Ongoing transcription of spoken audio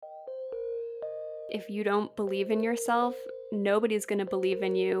if you don't believe in yourself, nobody's going to believe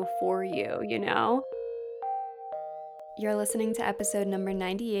in you for you, you know? You're listening to episode number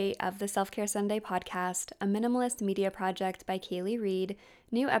 98 of the Self Care Sunday podcast, a minimalist media project by Kaylee Reed.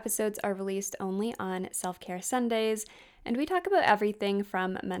 New episodes are released only on Self Care Sundays, and we talk about everything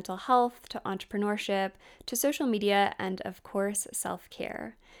from mental health to entrepreneurship to social media and, of course, self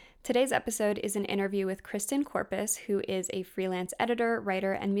care. Today's episode is an interview with Kristen Corpus, who is a freelance editor,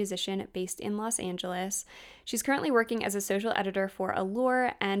 writer, and musician based in Los Angeles. She's currently working as a social editor for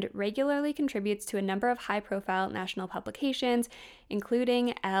Allure and regularly contributes to a number of high-profile national publications,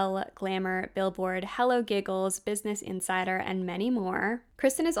 including Elle, Glamour, Billboard, Hello Giggles, Business Insider, and many more.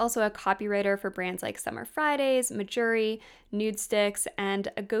 Kristen is also a copywriter for brands like Summer Fridays, Majuri, Nude Sticks, and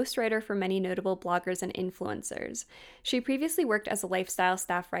a ghostwriter for many notable bloggers and influencers. She previously worked as a lifestyle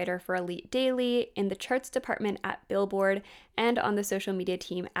staff writer for Elite Daily, in the charts department at Billboard, and on the social media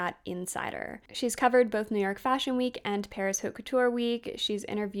team at Insider. She's covered both New York Fashion Week and Paris Haute Couture Week. She's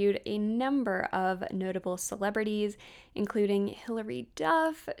interviewed a number of notable celebrities, including Hilary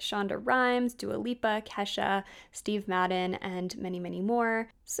Duff, Shonda Rhimes, Dua Lipa, Kesha, Steve Madden, and many, many more.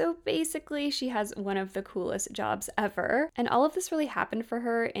 So basically, she has one of the coolest jobs ever. And all of this really happened for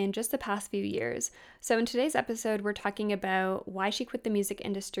her in just the past few years. So in today's episode, we're talking about why she quit the music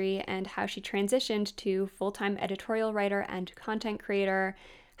industry and how she transitioned to full-time editorial writer and content creator,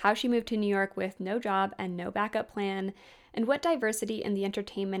 how she moved to New York with no job and no backup plan, and what diversity in the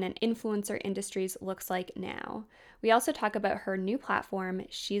entertainment and influencer industries looks like now. We also talk about her new platform,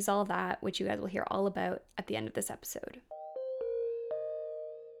 She's All That, which you guys will hear all about at the end of this episode.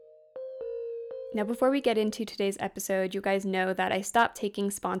 Now, before we get into today's episode, you guys know that I stopped taking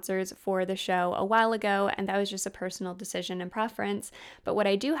sponsors for the show a while ago, and that was just a personal decision and preference. But what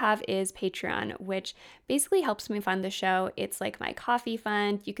I do have is Patreon, which basically helps me fund the show. It's like my coffee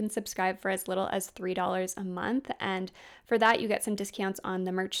fund. You can subscribe for as little as $3 a month, and for that, you get some discounts on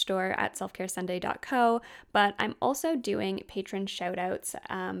the merch store at selfcaresunday.co. But I'm also doing patron shoutouts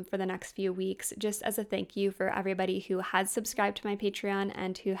for the next few weeks, just as a thank you for everybody who has subscribed to my Patreon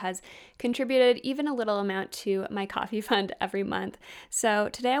and who has contributed even a little amount to my coffee fund every month. So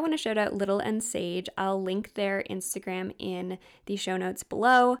today I want to shout out Little and Sage. I'll link their Instagram in the show notes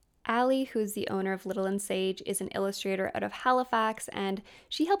below. Allie, who's the owner of Little and Sage, is an illustrator out of Halifax, and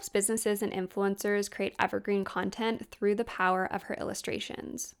she helps businesses and influencers create evergreen content through the power of her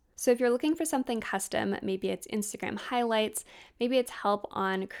illustrations. So if you're looking for something custom, maybe it's Instagram highlights, maybe it's help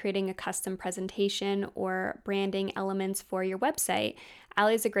on creating a custom presentation or branding elements for your website,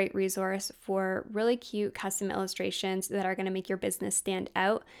 Allie is a great resource for really cute custom illustrations that are going to make your business stand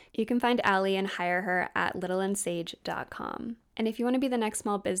out. You can find Allie and hire her at littleandsage.com. And if you want to be the next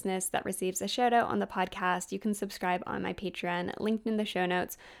small business that receives a shout out on the podcast, you can subscribe on my Patreon, linked in the show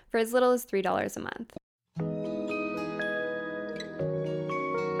notes, for as little as $3 a month.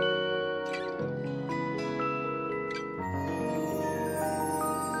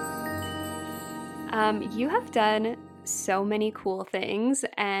 You have done so many cool things,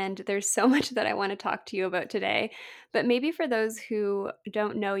 and there's so much that I want to talk to you about today. But maybe for those who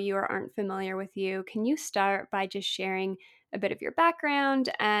don't know you or aren't familiar with you, can you start by just sharing a bit of your background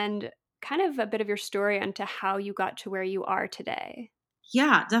and kind of a bit of your story onto how you got to where you are today?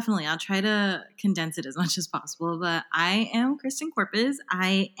 Yeah, definitely. I'll try to condense it as much as possible. But I am Kristen Corpus.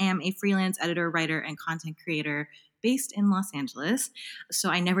 I am a freelance editor, writer, and content creator based in Los Angeles.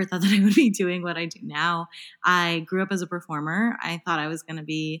 So I never thought that I would be doing what I do now. I grew up as a performer. I thought I was going to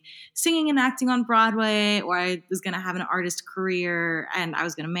be singing and acting on Broadway, or I was going to have an artist career and I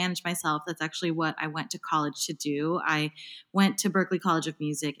was going to manage myself. That's actually what I went to college to do. I went to Berklee College of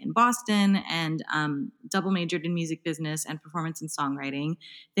Music in Boston and double majored in music business and performance and songwriting,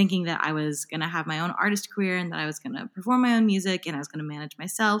 thinking that I was going to have my own artist career and that I was going to perform my own music and I was going to manage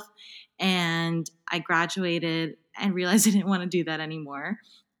myself. And I graduated and realized I didn't want to do that anymore.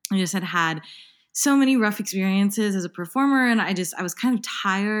 I just had so many rough experiences as a performer, and I was kind of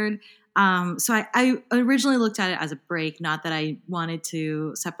tired. So I originally looked at it as a break, not that I wanted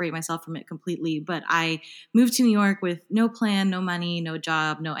to separate myself from it completely, but I moved to New York with no plan, no money, no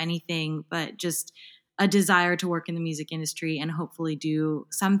job, no anything, but just a desire to work in the music industry and hopefully do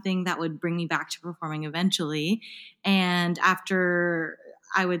something that would bring me back to performing eventually. And after,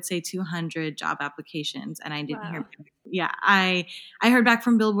 I would say, 200 job applications, and I didn't hear back. Yeah, I heard back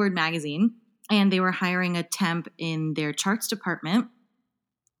from Billboard magazine, and they were hiring a temp in their charts department,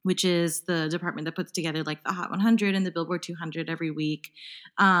 which is the department that puts together like the Hot 100 and the Billboard 200 every week.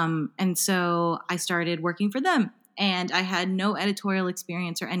 And so I started working for them, and I had no editorial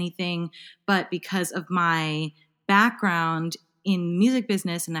experience or anything, but because of my background in music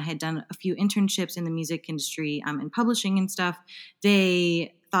business and I had done a few internships in the music industry in publishing and stuff,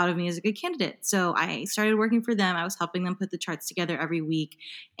 they thought of me as a good candidate. So I started working for them. I was helping them put the charts together every week.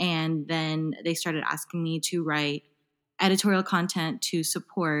 And then they started asking me to write editorial content to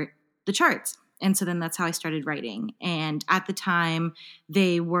support the charts. And so then that's how I started writing. And at the time,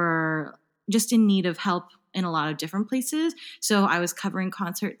 they were just in need of help in a lot of different places. So I was covering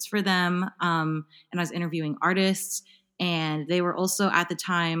concerts for them, and I was interviewing artists. And they were also at the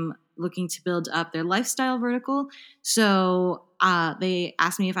time looking to build up their lifestyle vertical. So they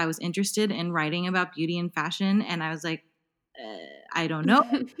asked me if I was interested in writing about beauty and fashion. And I was like, I don't know,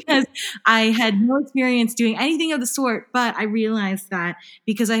 because I had no experience doing anything of the sort. But I realized that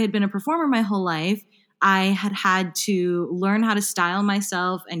because I had been a performer my whole life, I had to learn how to style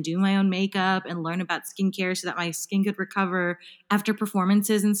myself and do my own makeup and learn about skincare so that my skin could recover after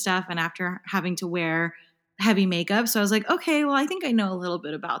performances and stuff and after having to wear heavy makeup. So I was like, okay, well, I think I know a little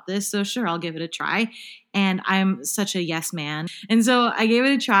bit about this. So sure, I'll give it a try. And I'm such a yes man. And so I gave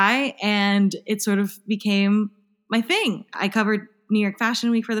it a try and it sort of became my thing. I covered New York Fashion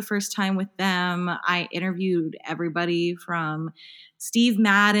Week for the first time with them. I interviewed everybody from Steve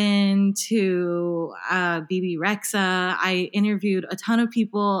Madden to BB Rexa. I interviewed a ton of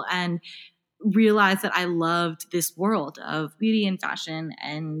people and realized that I loved this world of beauty and fashion.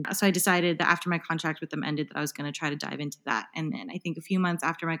 And so I decided that after my contract with them ended, that I was going to try to dive into that. And then I think a few months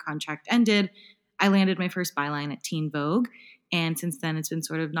after my contract ended, I landed my first byline at Teen Vogue. And since then, it's been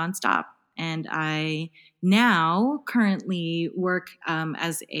sort of nonstop. And I now currently work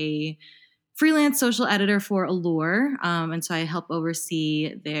as a freelance social editor for Allure. And so I help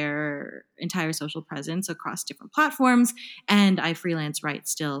oversee their entire social presence across different platforms. And I freelance write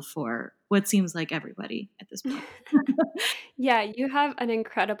still for what seems like everybody at this point. Yeah, you have an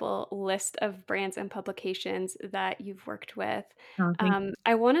incredible list of brands and publications that you've worked with. Oh, thank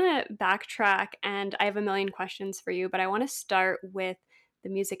I want to backtrack, and I have a million questions for you, but I want to start with the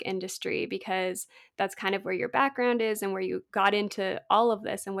music industry because that's kind of where your background is and where you got into all of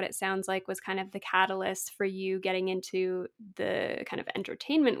this and what it sounds like was kind of the catalyst for you getting into the kind of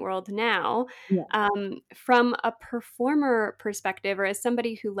entertainment world now. you. From a performer perspective, or as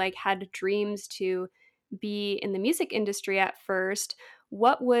somebody who like had dreams to be in the music industry at first,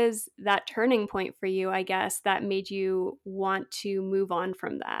 what was that turning point for you, I guess, that made you want to move on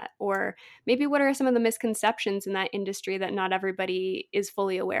from that? Or maybe what are some of the misconceptions in that industry that not everybody is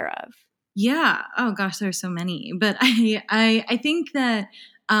fully aware of? Yeah. Oh gosh, there's so many. But I think that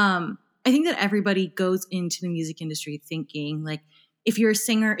everybody goes into the music industry thinking like if you're a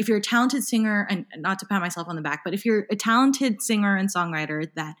singer, if you're a talented singer, and not to pat myself on the back, but if you're a talented singer and songwriter,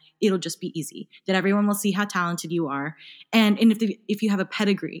 that it'll just be easy, that everyone will see how talented you are. And if you have a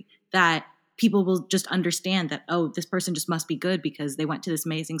pedigree, that people will just understand that, oh, this person just must be good because they went to this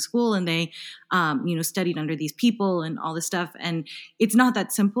amazing school and they, studied under these people and all this stuff. And it's not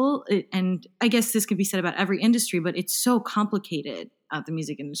that simple. And I guess this could be said about every industry, but it's so complicated, the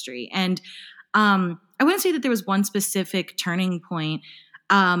music industry. And I wouldn't say that there was one specific turning point,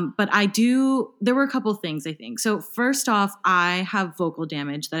 but there were a couple things, I think. So first off, I have vocal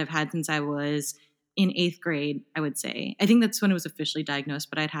damage that I've had since I was in 8th grade, I would say. I think that's when it was officially diagnosed,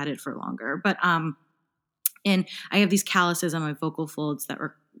 but I'd had it for longer. But and I have these calluses on my vocal folds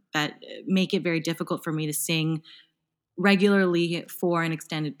that make it very difficult for me to sing regularly for an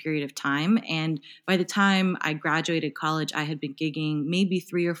extended period of time. And by the time I graduated college, I had been gigging maybe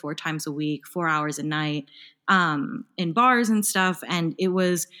 3 or 4 times a week, 4 hours a night, in bars and stuff. And it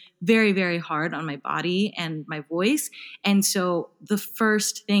was very, very hard on my body and my voice. And so the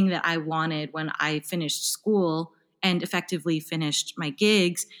first thing that I wanted when I finished school and effectively finished my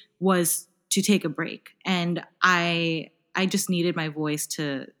gigs was to take a break. And I just needed my voice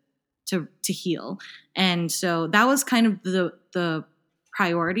to heal. And so that was kind of the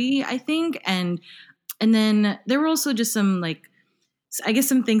priority, I think. And then there were also just some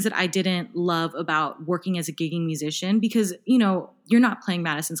some things that I didn't love about working as a gigging musician because, you're not playing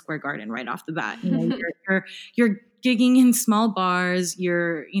Madison Square Garden right off the bat. You're gigging in small bars.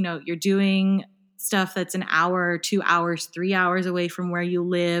 You're doing stuff that's an hour, 2 hours, 3 hours away from where you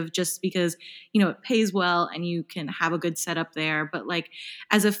live just because, it pays well and you can have a good setup there. But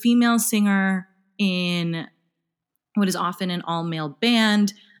as a female singer in what is often an all male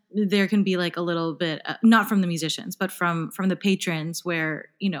band, there can be a little bit, not from the musicians, but from the patrons where,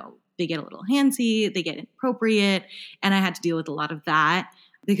 they get a little handsy, they get inappropriate. And I had to deal with a lot of that.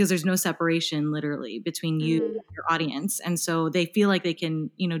 because there's no separation literally between you and your audience. And so they feel like they can,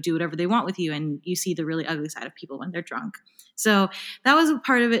 do whatever they want with you. And you see the really ugly side of people when they're drunk. So that was a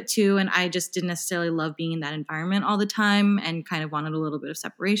part of it too. And I just didn't necessarily love being in that environment all the time and kind of wanted a little bit of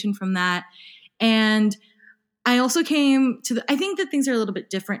separation from that. And I also came to I think that things are a little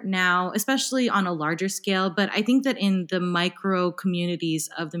bit different now, especially on a larger scale. But I think that in the micro communities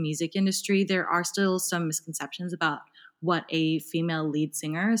of the music industry, there are still some misconceptions about what a female lead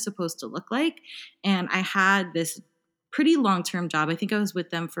singer is supposed to look like. And I had this pretty long-term job. I think I was with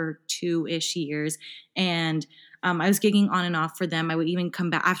them for 2-ish years. And I was gigging on and off for them. I would even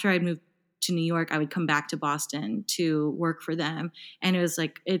come back after I'd moved to New York. I would come back to Boston to work for them. And it was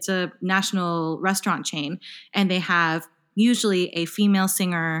it's a national restaurant chain. And they have usually a female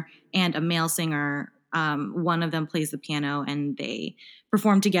singer and a male singer. One of them plays the piano and they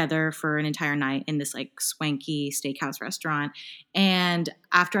perform together for an entire night in this swanky steakhouse restaurant. And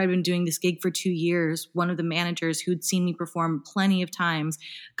after I'd been doing this gig for 2 years, one of the managers who'd seen me perform plenty of times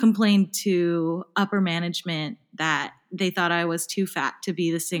complained to upper management that they thought I was too fat to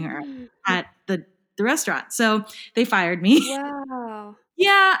be the singer at the restaurant. So they fired me. Wow.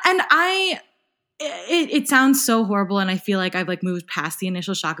 Yeah. And it sounds so horrible. And I feel like I've moved past the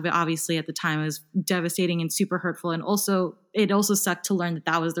initial shock of it. Obviously at the time it was devastating and super hurtful. And it also sucked to learn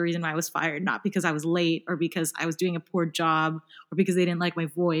that was the reason why I was fired, not because I was late or because I was doing a poor job or because they didn't like my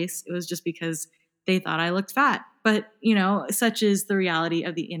voice. It was just because they thought I looked fat. But, such is the reality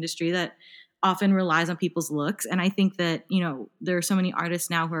of the industry that often relies on people's looks. And I think that, there are so many artists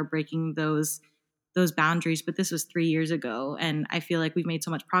now who are breaking those boundaries, but this was 3 years ago. And I feel like we've made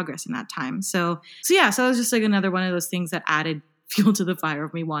so much progress in that time. So yeah, so it was just another one of those things that added fuel to the fire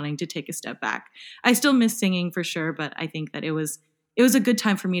of me wanting to take a step back. I still miss singing for sure, but I think that it was a good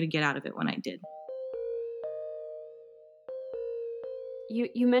time for me to get out of it when I did.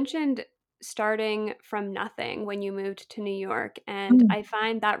 You mentioned starting from nothing when you moved to New York. And I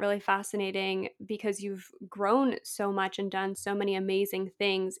find that really fascinating because you've grown so much and done so many amazing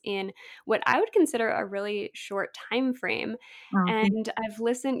things in what I would consider a really short time frame. And I've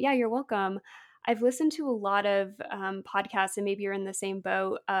listened, yeah, you're welcome. I've listened to a lot of podcasts, and maybe you're in the same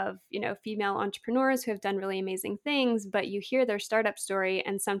boat of, female entrepreneurs who have done really amazing things, but you hear their startup story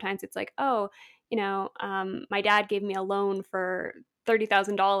and sometimes it's my dad gave me a loan for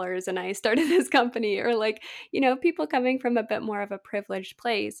 $30,000 and I started this company, or people coming from a bit more of a privileged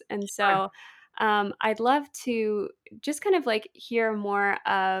place. And so I'd love to just kind of hear more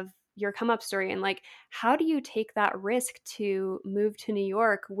of your come up story and how do you take that risk to move to New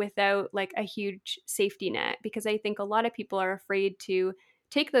York without a huge safety net? Because I think a lot of people are afraid to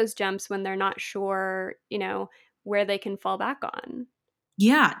take those jumps when they're not sure, where they can fall back on.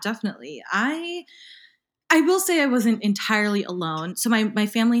 Yeah, definitely. I will say I wasn't entirely alone. So my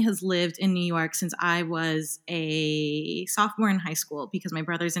family has lived in New York since I was a sophomore in high school because my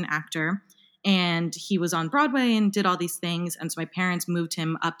brother's an actor and he was on Broadway and did all these things. And so my parents moved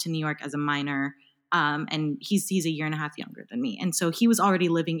him up to New York as a minor. And he's a year and a half younger than me. And so he was already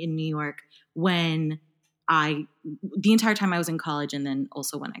living in New York when the entire time I was in college and then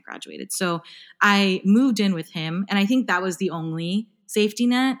also when I graduated. So I moved in with him. And I think that was the only safety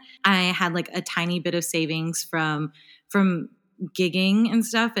net. I had a tiny bit of savings from gigging and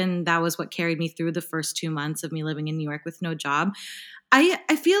stuff. And that was what carried me through the first 2 months of me living in New York with no job. I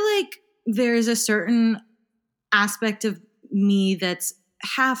feel like there's a certain aspect of me that's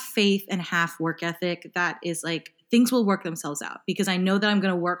half faith and half work ethic that is things will work themselves out because I know that I'm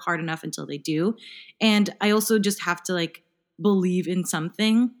going to work hard enough until they do. And I also just have to believe in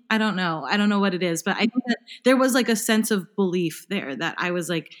something. I don't know what it is, but I think that there was a sense of belief there that I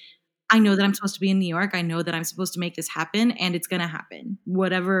was I know that I'm supposed to be in New York. I know that I'm supposed to make this happen and it's going to happen.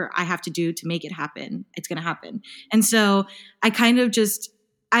 Whatever I have to do to make it happen, it's going to happen. And so I kind of just,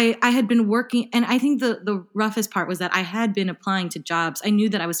 I had been working, and I think the roughest part was that I had been applying to jobs. I knew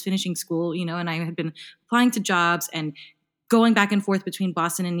that I was finishing school, and I had been applying to jobs and going back and forth between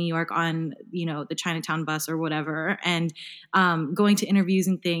Boston and New York on, the Chinatown bus or whatever, and going to interviews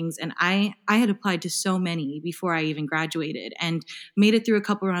and things. And I had applied to so many before I even graduated and made it through a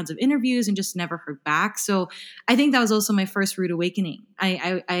couple rounds of interviews and just never heard back. So I think that was also my first rude awakening.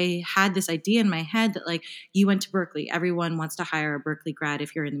 I had this idea in my head that you went to Berkeley. Everyone wants to hire a Berkeley grad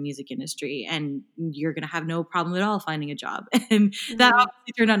if you're in the music industry and you're going to have no problem at all finding a job. And that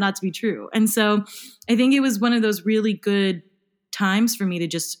obviously turned out not to be true. And so I think it was one of those really good times for me to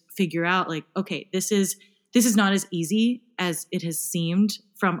just figure out okay, this is not as easy as it has seemed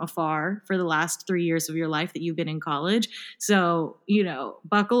from afar for the last 3 years of your life that you've been in college. So,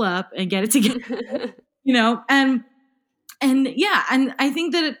 buckle up and get it together, and And yeah, and I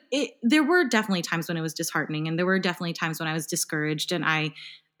think that there were definitely times when it was disheartening, and there were definitely times when I was discouraged and I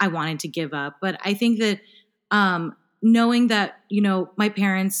wanted to give up. But I think that knowing that, my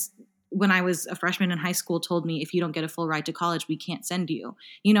parents, when I was a freshman in high school, told me, if you don't get a full ride to college, we can't send you,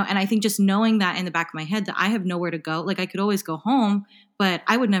 and I think just knowing that in the back of my head, that I have nowhere to go. Like, I could always go home, but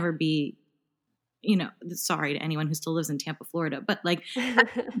I would never be, sorry to anyone who still lives in Tampa, Florida, but like,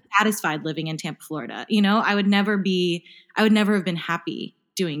 satisfied living in Tampa, Florida. I would never have been happy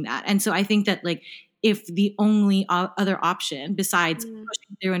doing that. And so I think that, like, if the only other option besides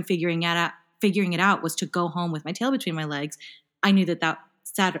pushing through and figuring it out was to go home with my tail between my legs, I knew that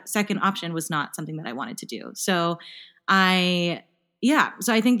second option was not something that I wanted to do. So I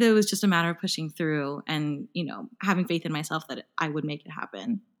think that it was just a matter of pushing through and, having faith in myself that I would make it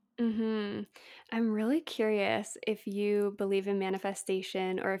happen. Mm-hmm. I'm really curious if you believe in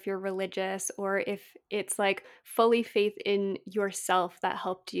manifestation or if you're religious or if it's like fully faith in yourself that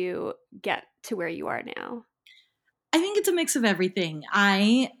helped you get to where you are now. I think it's a mix of everything.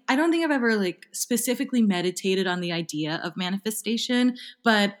 I don't think I've ever like specifically meditated on the idea of manifestation,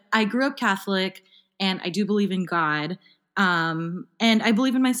 but I grew up Catholic and I do believe in God. And I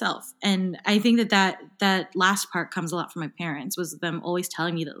believe in myself. And I think that last part comes a lot from my parents, was them always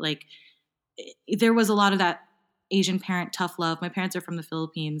telling me that, like, there was a lot of that Asian parent tough love. My parents are from the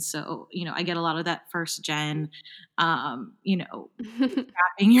Philippines, so I get a lot of that first gen, scrapping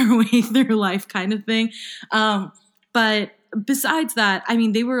your way through life kind of thing. But besides that, I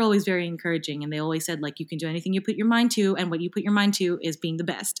mean, they were always very encouraging, and they always said, like, you can do anything you put your mind to, and what you put your mind to is being the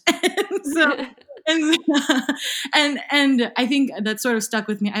best. so and, and I think that sort of stuck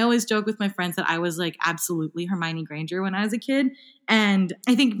with me. I always joke with my friends that I was like absolutely Hermione Granger when I was a kid. And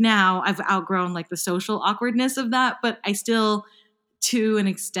I think now I've outgrown like the social awkwardness of that, but I still, to an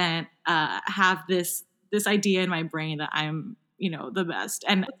extent, have this idea in my brain that I'm, the best.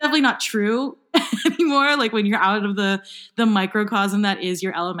 And it's definitely not true anymore. Like, when you're out of the microcosm that is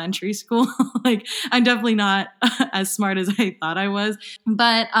your elementary school, like, I'm definitely not as smart as I thought I was.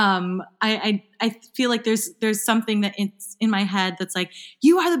 But I feel like there's something that it's in my head that's like,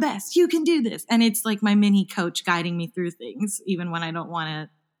 you are the best, you can do this. And it's like my mini coach guiding me through things, even when I don't want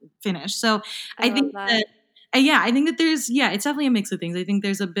to finish. So I love think that. I think that there's, it's definitely a mix of things. I think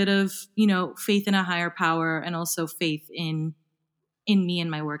there's a bit of, faith in a higher power, and also faith in me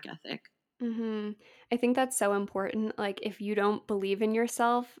and my work ethic. Mm-hmm. I think that's so important. Like, if you don't believe in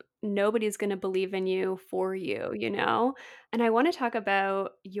yourself, nobody's going to believe in you for you, you know? And I want to talk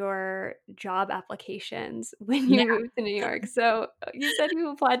about your job applications when Yeah. you moved to New York. So, you said you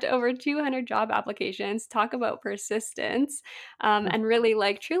applied to over 200 job applications. Talk about persistence, and really,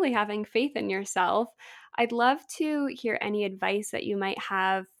 like, truly having faith in yourself. I'd love to hear any advice that you might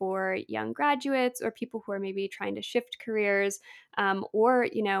have for young graduates or people who are maybe trying to shift careers, or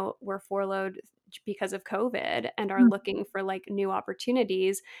were furloughed because of COVID and are looking for like new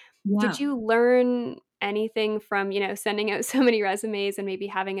opportunities. Yeah. Did you learn anything from sending out so many resumes and maybe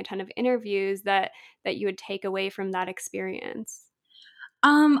having a ton of interviews that you would take away from that experience?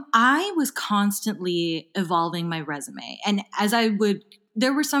 I was constantly evolving my resume, and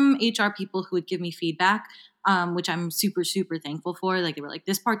there were some HR people who would give me feedback, which I'm super, super thankful for. Like, they were like,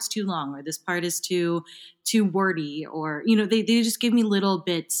 this part's too long, or this part is too wordy, or, they just give me little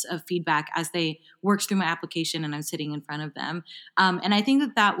bits of feedback as they worked through my application and I'm sitting in front of them. And I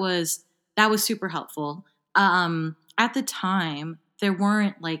think that was super helpful. At the time, there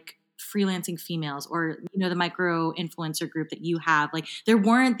weren't like freelancing females, or the micro influencer group that you have, like, there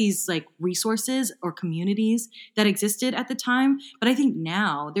weren't these like resources or communities that existed at the time. But I think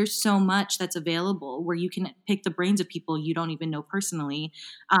now there's so much that's available where you can pick the brains of people you don't even know personally.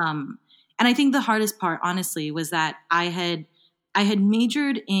 And I think the hardest part, honestly, was that I had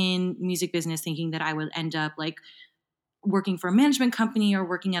majored in music business thinking that I would end up like working for a management company or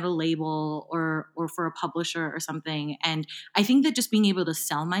working at a label or for a publisher or something. And I think that just being able to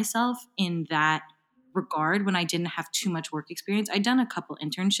sell myself in that regard, when I didn't have too much work experience, I'd done a couple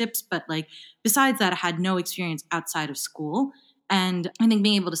internships, but like, besides that, I had no experience outside of school. And I think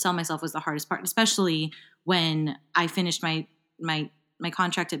being able to sell myself was the hardest part, especially when I finished my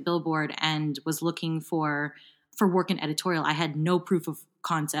contract at Billboard and was looking for work in editorial. I had no proof of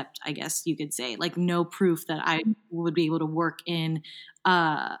concept, I guess you could say, like no proof that I would be able to work in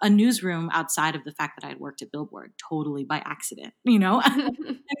a newsroom outside of the fact that I'd worked at Billboard totally by accident, you know?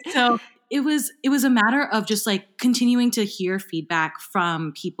 So it was a matter of just like continuing to hear feedback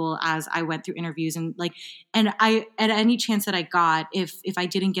from people as I went through interviews, and I, at any chance that I got, if I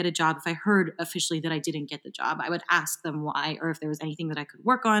didn't get a job, if I heard officially that I didn't get the job, I would ask them why, or if there was anything that I could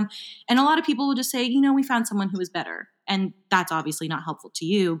work on. And a lot of people would just say, we found someone who was better. And that's obviously not helpful to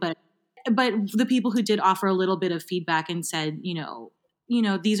you, but the people who did offer a little bit of feedback and said,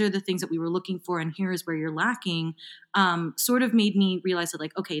 these are the things that we were looking for, and here is where you're lacking, sort of made me realize that,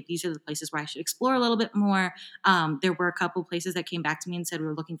 like, okay, these are the places where I should explore a little bit more. There were a couple places that came back to me and said we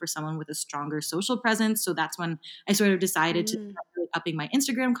were looking for someone with a stronger social presence. So that's when I sort of decided to start really upping my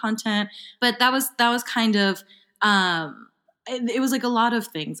Instagram content. But that was kind of, it was like a lot of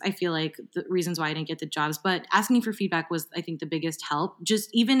things. I feel like the reasons why I didn't get the jobs, but asking for feedback was, I think, the biggest help. Just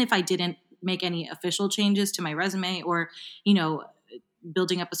even if I didn't make any official changes to my resume, or,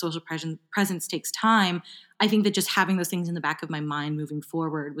 building up a social presence takes time. I think that just having those things in the back of my mind moving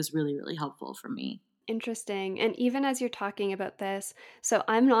forward was really, really helpful for me. Interesting. And even as you're talking about this, so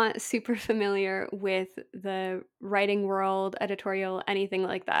I'm not super familiar with the writing world, editorial, anything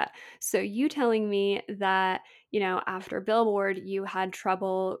like that. So you telling me that, after Billboard, you had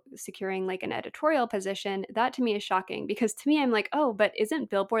trouble securing like an editorial position, that to me is shocking, because to me, I'm like, oh, but isn't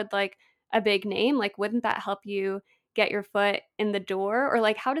Billboard like a big name? Like, wouldn't that help you get your foot in the door? Or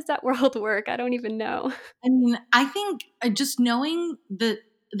like, how does that world work? I don't even know. I mean, I think just knowing that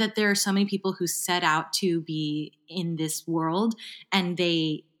there are so many people who set out to be in this world, and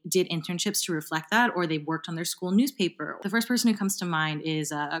they did internships to reflect that, or they worked on their school newspaper. The first person who comes to mind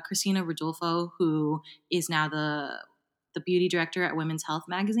is Christina Rodolfo, who is now the beauty director at Women's Health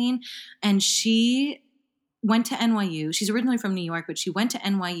magazine. And she went to NYU. She's originally from New York, but she went to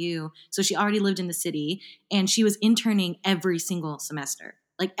NYU. So she already lived in the city, and she was interning every single semester,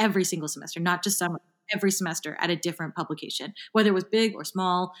 not just summer, every semester at a different publication, whether it was big or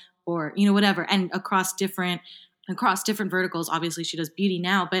small or, whatever. And across different verticals. Obviously she does beauty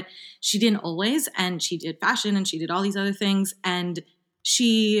now, but she didn't always. And she did fashion, and she did all these other things. And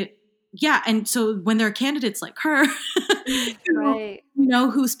and so when there are candidates like her, Right.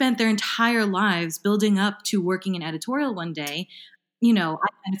 who spent their entire lives building up to working in editorial one day, I kind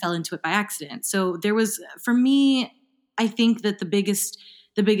of fell into it by accident. So there was, for me, I think that the biggest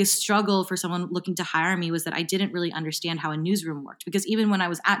struggle for someone looking to hire me was that I didn't really understand how a newsroom worked, because even when I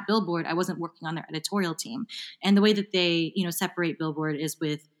was at Billboard, I wasn't working on their editorial team. And the way that they, separate Billboard is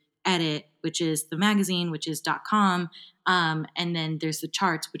with Edit, which is the magazine, which is .com. And then there's the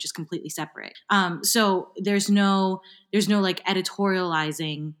charts, which is completely separate. So there's no like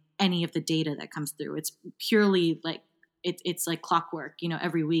editorializing any of the data that comes through. It's purely like, it's like clockwork.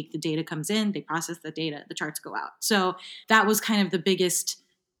 Every week the data comes in, they process the data, the charts go out. So that was kind of the biggest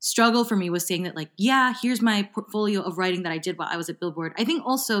struggle for me, was saying that, like, yeah, here's my portfolio of writing that I did while I was at Billboard. I think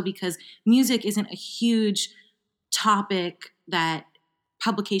also because music isn't a huge topic that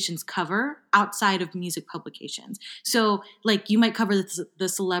publications cover outside of music publications. So like you might cover the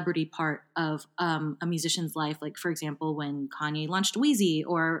celebrity part of a musician's life. Like, for example, when Kanye launched Yeezy,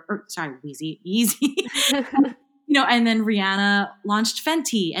 and then Rihanna launched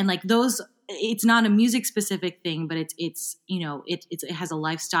Fenty, and like those, it's not a music specific thing, but it has a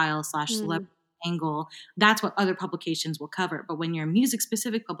lifestyle / celebrity angle. That's what other publications will cover. But when you're a music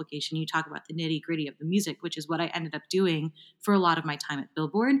specific publication, you talk about the nitty gritty of the music, which is what I ended up doing for a lot of my time at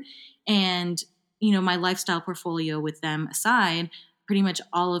Billboard. And, my lifestyle portfolio with them aside, pretty much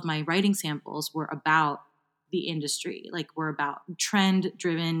all of my writing samples were about the industry. Like, we're about trend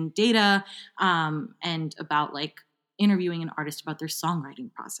driven data, and about like interviewing an artist about their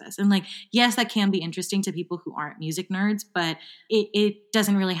songwriting process. And like, yes, that can be interesting to people who aren't music nerds, but it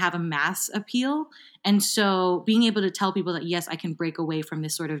doesn't really have a mass appeal. And so being able to tell people that, yes, I can break away from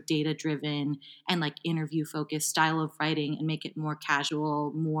this sort of data driven and like interview focused style of writing and make it more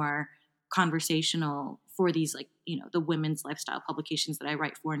casual, more conversational for these, like, the women's lifestyle publications that I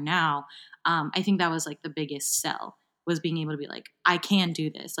write for now. I think that was like the biggest sell, was being able to be like, I can do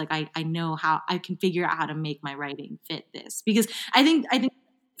this. Like, I know how I can figure out how to make my writing fit this. Because I think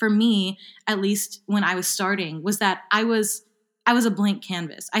for me, at least when I was starting, was that I was a blank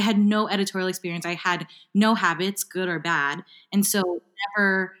canvas. I had no editorial experience. I had no habits, good or bad. And so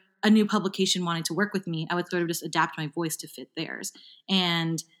whenever a new publication wanted to work with me, I would sort of just adapt my voice to fit theirs.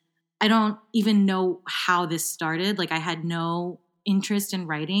 And I don't even know how this started. Like, I had no interest in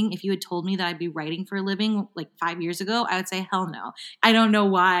writing. If you had told me that I'd be writing for a living like 5 years ago, I would say, hell no. I don't know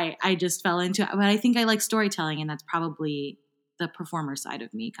why I just fell into it, but I think I like storytelling, and that's probably the performer side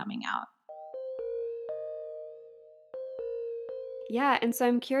of me coming out. Yeah, and so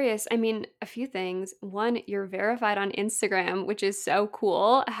I'm curious. I mean, a few things. One, you're verified on Instagram, which is so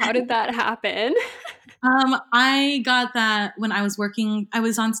cool. How did that happen? I got that when I was working. I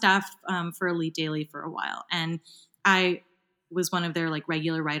was on staff for Elite Daily for a while, and I was one of their like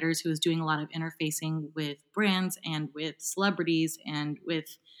regular writers who was doing a lot of interfacing with brands and with celebrities and with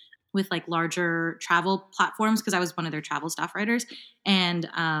like larger travel platforms because I was one of their travel staff writers, and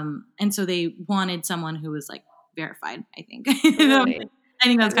so they wanted someone who was like verified. I think. Totally. I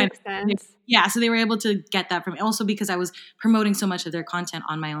think That that's kind makes of sense. yeah. So they were able to get that from also because I was promoting so much of their content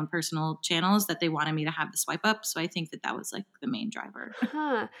on my own personal channels that they wanted me to have the swipe up. So I think that that was like the main driver.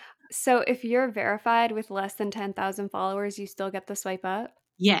 Huh. So if you're verified with less than 10,000 followers, you still get the swipe up?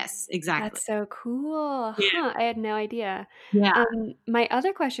 Yes, exactly. That's so cool. Yeah, Huh, I had no idea. yeah. My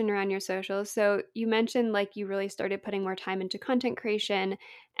other question around your socials, so you mentioned, like, you really started putting more time into content creation,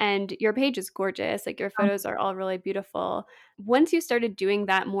 and your page is gorgeous, like, your photos are all really beautiful. Once you started doing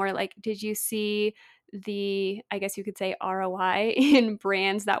that more, like, did you see the, I guess you could say, ROI in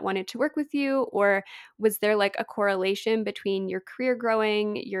brands that wanted to work with you? Or was there, like, a correlation between your career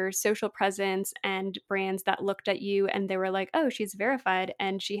growing, your social presence, and brands that looked at you and they were like, "Oh, she's verified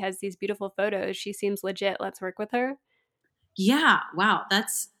and she has these beautiful photos. She seems legit. Let's work with her." Yeah, wow,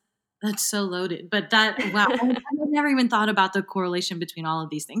 that's so loaded. But that wow, I've never even thought about the correlation between all of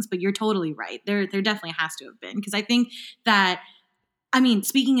these things, but you're totally right. There definitely has to have been because I think that I mean,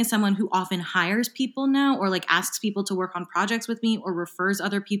 speaking as someone who often hires people now or like asks people to work on projects with me or refers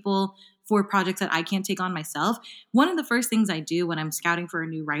other people for projects that I can't take on myself, one of the first things I do when I'm scouting for a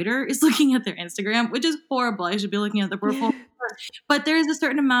new writer is looking at their Instagram, which is horrible. I should be looking at the portfolio first. But there is a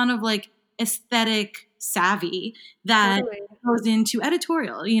certain amount of like aesthetic savvy that Totally. goes into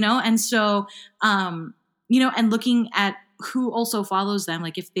editorial, you know? And so, and looking at who also follows them,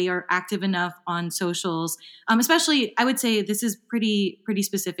 like if they are active enough on socials, especially I would say this is pretty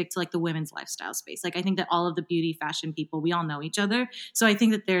specific to like the women's lifestyle space. Like I think that all of the beauty fashion people, we all know each other. So I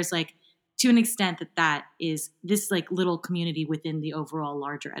think that there's like to an extent that is this like little community within the overall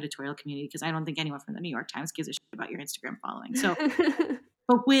larger editorial community because I don't think anyone from the New York Times gives a shit about your Instagram following. So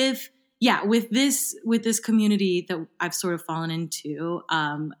but with this community that I've sort of fallen into,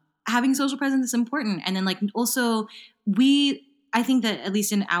 having social presence is important. And then like also I think that at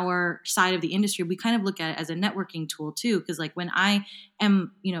least in our side of the industry, we kind of look at it as a networking tool too. Because like when I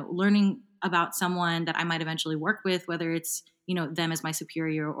am, learning about someone that I might eventually work with, whether it's them as my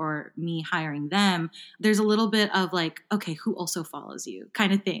superior or me hiring them, there's a little bit of like, okay, who also follows you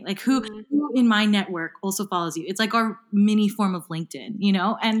kind of thing. Like Mhm. who in my network also follows you. It's like our mini form of LinkedIn,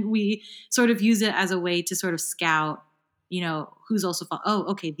 and we sort of use it as a way to sort of scout, who's also oh,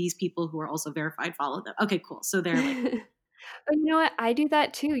 okay, these people who are also verified follow them. Okay, cool. So they're like, But you know what? I do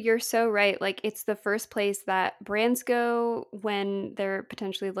that too. You're so right. Like, it's the first place that brands go when they're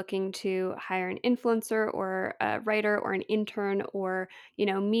potentially looking to hire an influencer or a writer or an intern, or,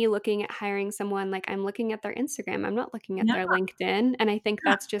 me looking at hiring someone. Like, I'm looking at their Instagram. I'm not looking at yeah, their LinkedIn. And I think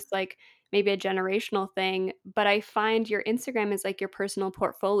that's just like maybe a generational thing. But I find your Instagram is like your personal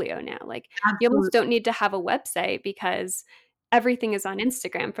portfolio now. Like, you almost absolutely. don't need to have a website because everything is on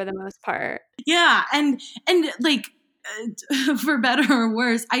Instagram for the most part. Yeah, and like for better or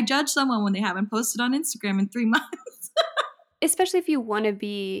worse, I judge someone when they haven't posted on Instagram in 3 months. Especially if you wanna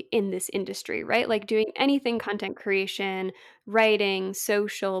be in this industry, right? Like, doing anything content creation, writing,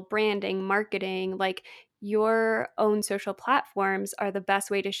 social, branding, marketing, like, your own social platforms are the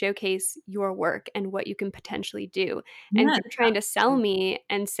best way to showcase your work and what you can potentially do, and if Yes, you're trying to sell absolutely. me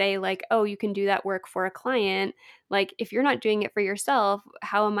and say, like, "Oh, you can do that work for a client," like, if you're not doing it for yourself,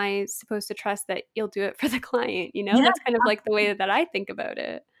 how am I supposed to trust that you'll do it for the client, you know? Yes, That's kind of like the way that I think about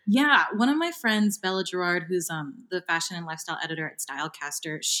it. yeah, one of my friends, Bella Gerard, who's the fashion and lifestyle editor at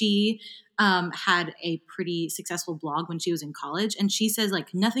Stylecaster, she had a pretty successful blog when she was in college, and she says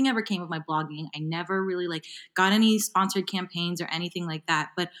like nothing ever came of my blogging. I never really like got any sponsored campaigns or anything like that.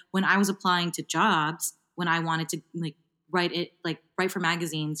 But when I was applying to jobs, when I wanted to like write for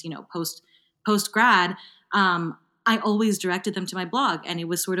magazines, post grad, I always directed them to my blog, and it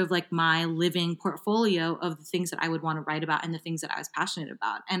was sort of like my living portfolio of the things that I would want to write about and the things that I was passionate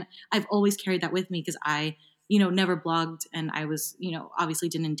about. And I've always carried that with me because I, never blogged, and I was, obviously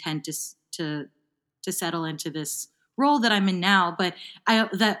didn't intend to settle into this role that I'm in now. But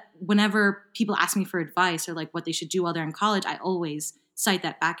that whenever people ask me for advice or like what they should do while they're in college, I always cite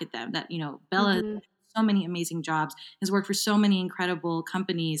that back at them. That Bella has Mhm. so many amazing jobs, has worked for so many incredible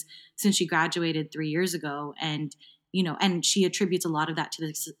companies since she graduated 3 years ago, and she attributes a lot of that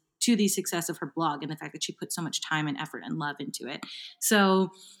to the success of her blog and the fact that she put so much time and effort and love into it.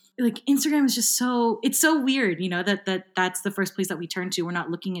 So like Instagram is just it's so weird, that's the first place that we turn to. We're not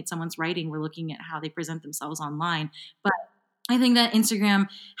looking at someone's writing, we're looking at how they present themselves online. But I think that Instagram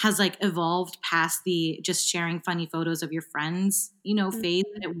has like evolved past the just sharing funny photos of your friends, phase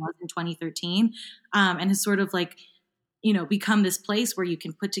that it was in 2013, and has sort of like, become this place where you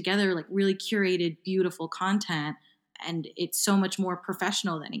can put together like really curated, beautiful content. And it's so much more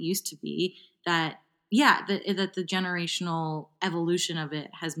professional than it used to be, that the generational evolution of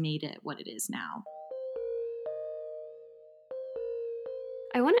it has made it what it is now.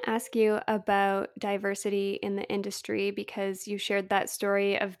 I want to ask you about diversity in the industry because you shared that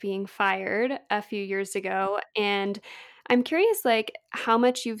story of being fired a few years ago. And I'm curious, like, how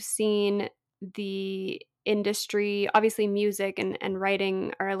much you've seen the industry. Obviously, music and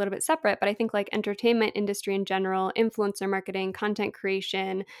writing are a little bit separate, but I think like entertainment industry in general, influencer marketing, content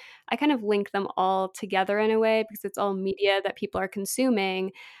creation, I kind of link them all together in a way because it's all media that people are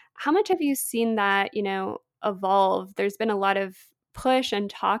consuming. How much have you seen that, evolve? There's been a lot of push and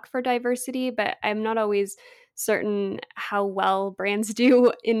talk for diversity, but I'm not always certain how well brands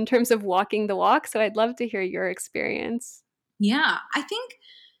do in terms of walking the walk. So I'd love to hear your experience. Yeah, I think,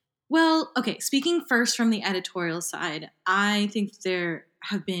 well, okay, speaking first from the editorial side, I think there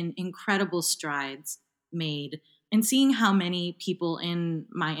have been incredible strides made. And seeing how many people in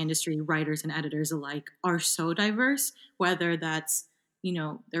my industry, writers and editors alike, are so diverse, whether that's,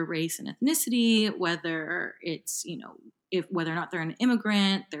 their race and ethnicity, whether it's, whether or not they're an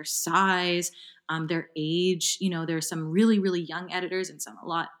immigrant, their size, their age. There's some really, really young editors and some a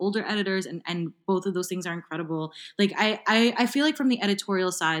lot older editors, and both of those things are incredible. Like I feel like from the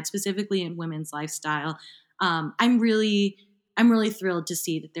editorial side, specifically in women's lifestyle, I'm really thrilled to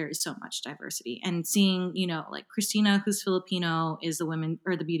see that there is so much diversity, and seeing, like Christina, who's Filipino, is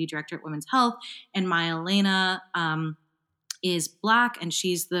the beauty director at Women's Health, and Maya Elena, is Black, and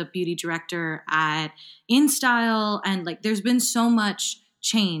she's the beauty director at InStyle. And like, there's been so much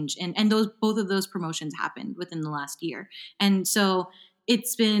change, and both of those promotions happened within the last year. And so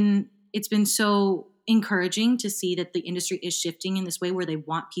it's been so encouraging to see that the industry is shifting in this way, where they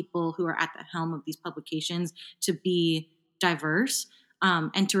want people who are at the helm of these publications to be diverse,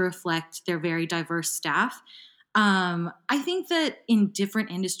 and to reflect their very diverse staff. I think that in different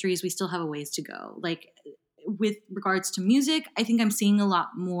industries, we still have a ways to go. Like, with regards to music, I think I'm seeing a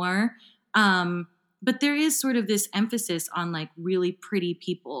lot more. But there is sort of this emphasis on like really pretty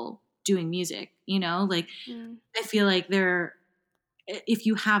people doing music, like I feel like if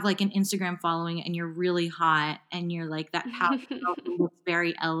you have like an Instagram following and you're really hot and you're like that house girl who looks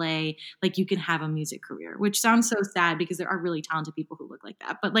very LA, like you can have a music career, which sounds so sad because there are really talented people who look like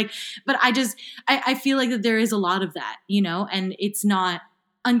that. But I feel like that there is a lot of that, and it's not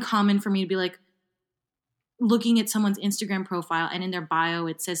uncommon for me to be like, looking at someone's Instagram profile and in their bio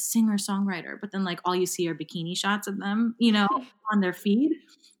it says singer-songwriter, but then like all you see are bikini shots of them, on their feed,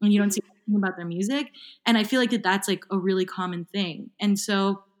 and you don't see anything about their music. And I feel like that's like a really common thing. And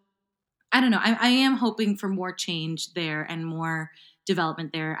so I don't know, I am hoping for more change there and more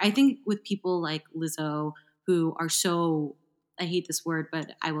development there. I think with people like Lizzo, who are so, I hate this word,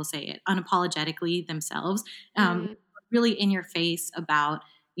 but I will say it, unapologetically themselves, really in your face about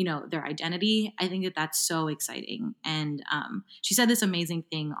their identity. I think that that's so exciting. And she said this amazing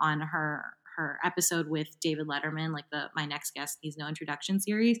thing on her episode with David Letterman, like My Next Guest Needs No Introduction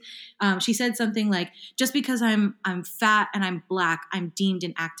series. She said something like, just because I'm fat and I'm Black, I'm deemed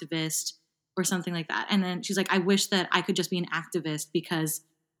an activist, or something like that. And then she's like, I wish that I could just be an activist because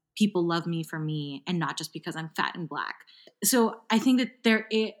people love me for me and not just because I'm fat and Black. So I think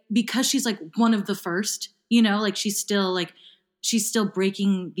that because she's like one of the first, like she's still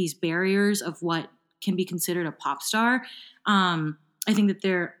breaking these barriers of what can be considered a pop star. I think that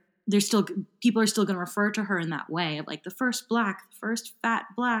there's still, people are still going to refer to her in that way of like the first Black, the first fat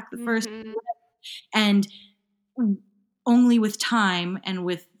Black, the first, and only with time and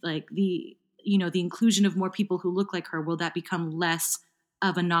with like the inclusion of more people who look like her will that become less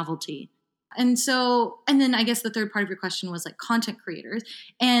of a novelty. And then I guess the third part of your question was like content creators.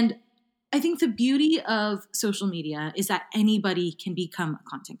 And I think the beauty of social media is that anybody can become a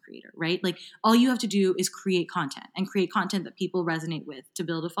content creator, right? Like all you have to do is create content that people resonate with to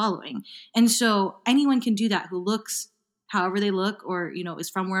build a following. And so anyone can do that who looks however they look, or, is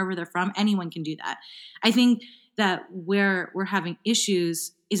from wherever they're from. Anyone can do that. I think that where we're having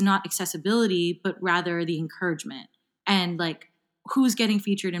issues is not accessibility, but rather the encouragement, and like who's getting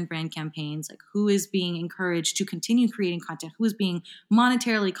featured in brand campaigns, like who is being encouraged to continue creating content, who is being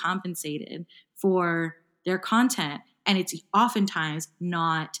monetarily compensated for their content. And it's oftentimes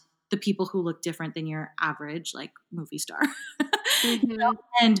not the people who look different than your average like movie star. Mhm.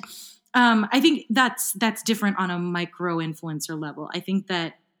 And I think that's different on a micro influencer level. I think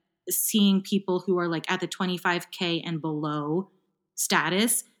that seeing people who are like at the 25K and below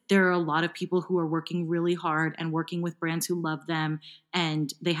status, there are a lot of people who are working really hard and working with brands who love them,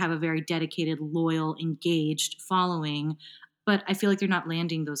 and they have a very dedicated, loyal, engaged following. But I feel like they're not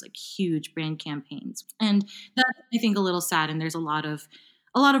landing those like huge brand campaigns, and that's, I think, a little sad. And there's a lot of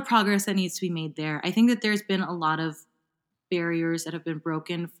progress that needs to be made there. I think that there's been a lot of barriers that have been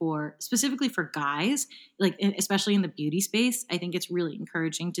broken for specifically for guys, like especially in the beauty space. I think it's really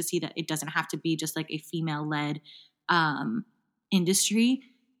encouraging to see that it doesn't have to be just like a female led um, industry.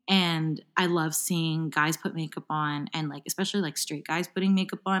 And I love seeing guys put makeup on, and like especially like straight guys putting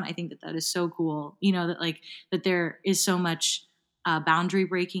makeup on. I think that that is so cool. That like that there is so much boundary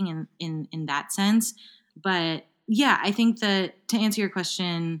breaking in that sense. But yeah, I think that to answer your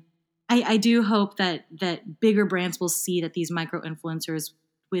question, I do hope that bigger brands will see that these micro influencers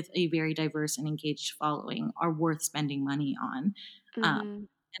with a very diverse and engaged following are worth spending money on, um, Mhm.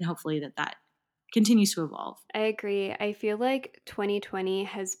 and hopefully that continues to evolve. I agree. I feel like 2020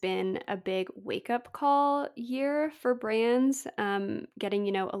 has been a big wake up call year for brands,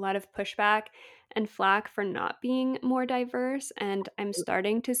 getting, a lot of pushback and flack for not being more diverse. And I'm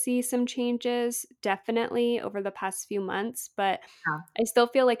starting to see some changes definitely over the past few months, but I still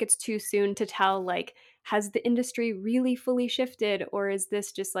feel like it's too soon to tell, like, has the industry really fully shifted, or is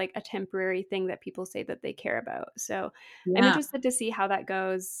this just like a temporary thing that people say that they care about? So I'm Yeah, interested to see how that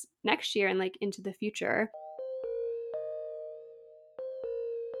goes next year and like into the future.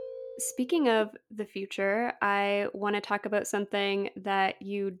 Speaking of the future, I want to talk about something that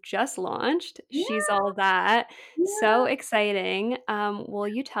you just launched. She's yeah, All That. So yeah. exciting. Will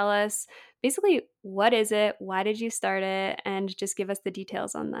you tell us basically what is it? Why did you start it? And just give us the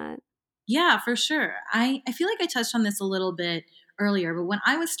details on that. Yeah, for sure. I feel like I touched on this a little bit earlier, but when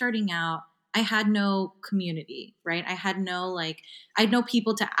I was starting out, I had no community, right? I had no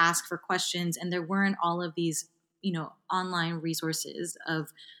people to ask for questions, and there weren't all of these, online resources of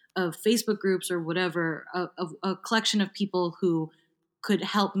Facebook groups or whatever, of a collection of people who could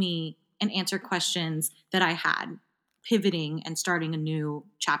help me and answer questions that I had pivoting and starting a new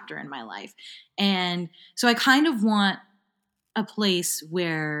chapter in my life. And so I kind of want a place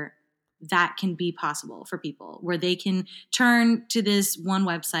where that can be possible for people, where they can turn to this one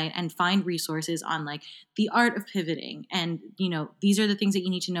website and find resources on like the art of pivoting, and these are the things that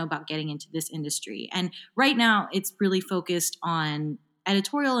you need to know about getting into this industry. And right now it's really focused on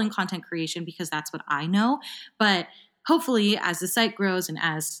editorial and content creation because that's what I know. But hopefully as the site grows and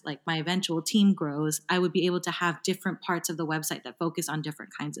as like my eventual team grows, I would be able to have different parts of the website that focus on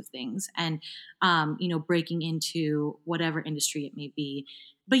different kinds of things, and breaking into whatever industry it may be.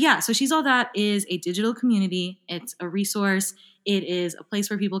 But yeah, so She's All That is a digital community. It's a resource. It is a place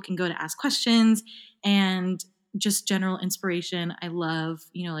where people can go to ask questions and just general inspiration. I love,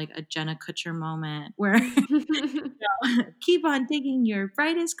 like a Jenna Kutcher moment where keep on digging your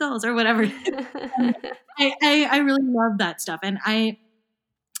brightest goals or whatever. I really love that stuff. And I've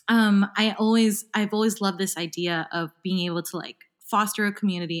always loved this idea of being able to like foster a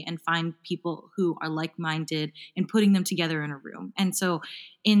community and find people who are like-minded and putting them together in a room. And so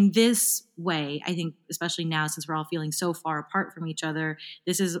in this way, I think especially now since we're all feeling so far apart from each other,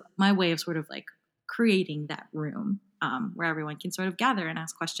 this is my way of sort of like creating that room, where everyone can sort of gather and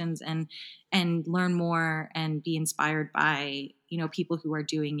ask questions and learn more and be inspired by people who are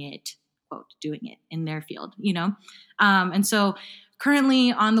doing it, quote, doing it in their field. And so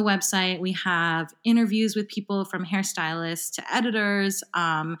currently on the website, we have interviews with people from hairstylists to editors.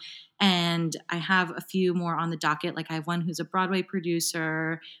 And I have a few more on the docket. Like I have one who's a Broadway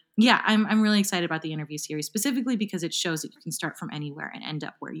producer. Yeah, I'm really excited about the interview series, specifically because it shows that you can start from anywhere and end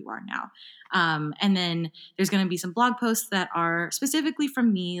up where you are now. And then there's going to be some blog posts that are specifically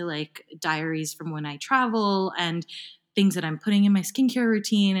from me, like diaries from when I travel and things that I'm putting in my skincare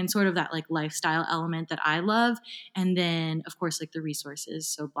routine and sort of that like lifestyle element that I love. And then of course like the resources,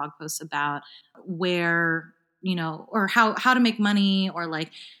 so blog posts about where, or how to make money, or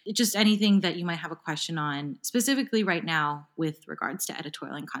like just anything that you might have a question on specifically right now with regards to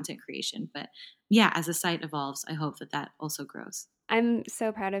editorial and content creation. But yeah, as the site evolves, I hope that also grows. I'm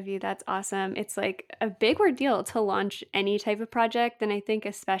so proud of you. That's awesome. It's like a big ordeal to launch any type of project. And I think,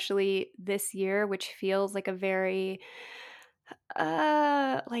 especially this year, which feels like a very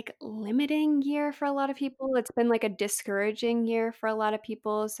like limiting year for a lot of people. It's been like a discouraging year for a lot of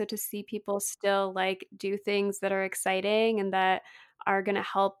people. So to see people still like do things that are exciting and that are going to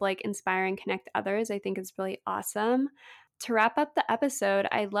help like inspire and connect others, I think is really awesome. To wrap up the episode,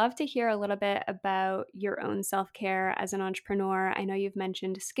 I'd love to hear a little bit about your own self-care as an entrepreneur. I know you've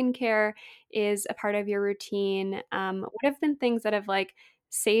mentioned skincare is a part of your routine. What have been things that have like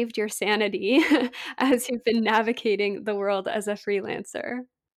saved your sanity as you've been navigating the world as a freelancer?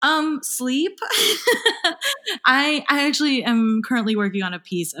 Sleep. I actually am currently working on a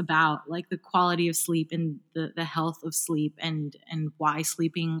piece about like the quality of sleep and the health of sleep and why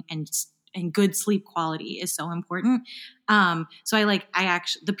sleeping and good sleep quality is so important. So I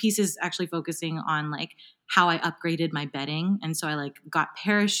actually the piece is actually focusing on like how I upgraded my bedding, and so I like got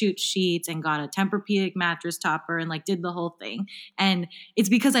parachute sheets and got a Tempur-Pedic mattress topper and like did the whole thing. And it's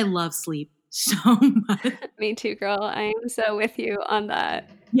because I love sleep so much. Me too, girl. I am so with you on that.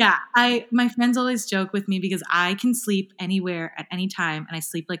 Yeah, I my friends always joke with me because I can sleep anywhere at any time and I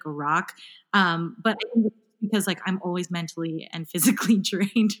sleep like a rock. But I think it's because like I'm always mentally and physically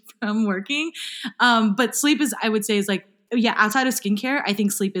drained from working. But sleep is I would say is like yeah, outside of skincare, I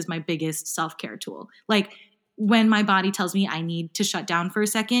think sleep is my biggest self-care tool. Like when my body tells me I need to shut down for a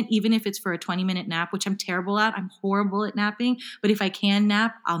second, even if it's for a 20-minute nap, which I'm terrible at. I'm horrible at napping, but if I can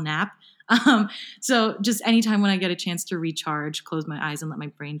nap, I'll nap. Um, so just anytime when I get a chance to recharge, close my eyes and let my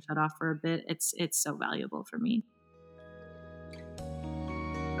brain shut off for a bit, it's so valuable for me.